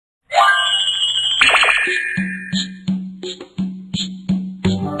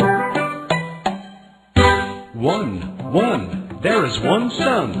there is one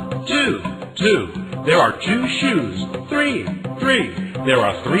sun. 2, 2, there are 2 shoes. 3, 3, there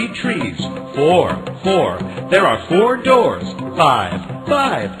are 3 trees. 4, 4, there are 4 doors. 5,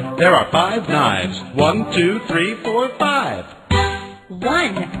 5, there are 5 knives. 1, 2, 3, 4, 5.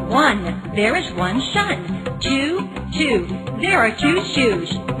 1, 1, there is one sun. 2, 2, there are 2 shoes.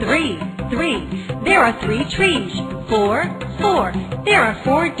 3, 3, there are 3 trees. 4, 4, there are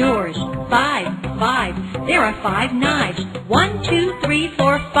 4 doors. 5, 5, there are 5 knives. 1, 2, 3,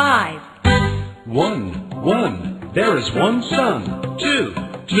 4, 5. 1, 1, there is one sun. 2,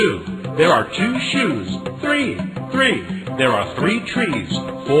 2, there are 2 shoes. 3, 3, there are 3 trees.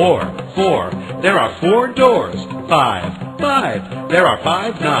 4, 4, there are 4 doors. 5, 5, there are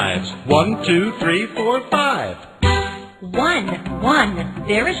 5 knives. 1, 2, 3, 4, 5. 1, 1,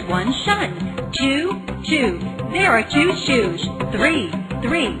 there is one sun. 2, 2, there are 2 shoes. 3,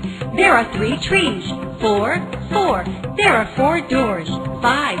 3, there are 3 trees. 4, 4, there are 4 doors.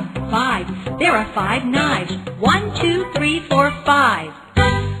 5, 5, there are 5 knives. 1, 2, 3, 4, 5.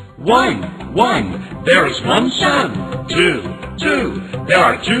 1, 1, there is one sun. 2, 2, there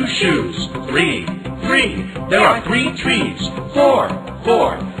are 2 shoes. 3, 3, there are 3 trees. 4,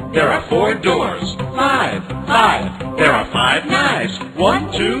 4, there are 4 doors. 5, 5, there are 5 knives.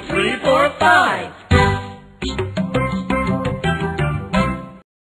 1, 2, 3, 4, 5.